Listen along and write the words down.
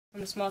From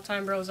the Small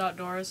Time Bros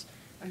Outdoors.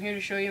 I'm here to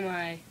show you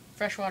my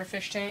freshwater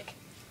fish tank.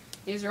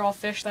 These are all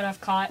fish that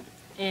I've caught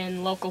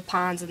in local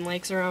ponds and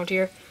lakes around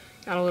here.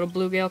 Got a little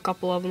bluegill, a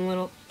couple of them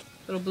little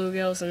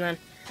bluegills, and then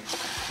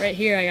right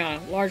here I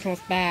got a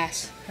largemouth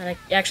bass that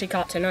I actually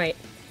caught tonight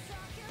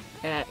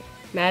at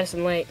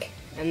Madison Lake.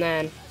 And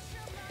then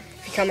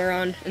if you come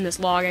around in this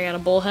log, I got a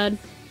bullhead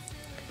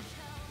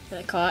that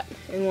I caught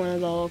in one of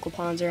the local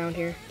ponds around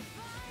here.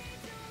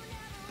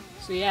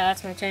 So yeah,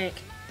 that's my tank.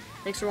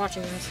 Thanks for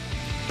watching, guys.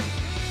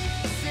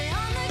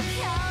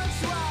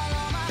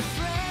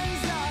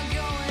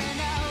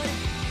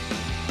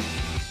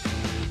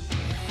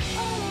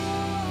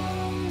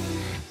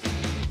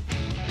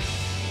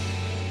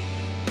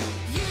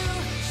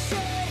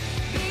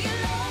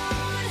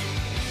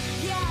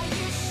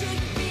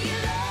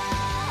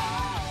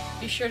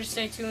 Be sure to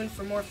stay tuned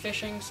for more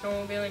fishing,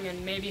 snowmobiling,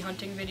 and maybe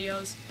hunting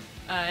videos,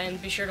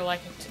 and be sure to like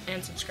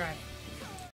and subscribe.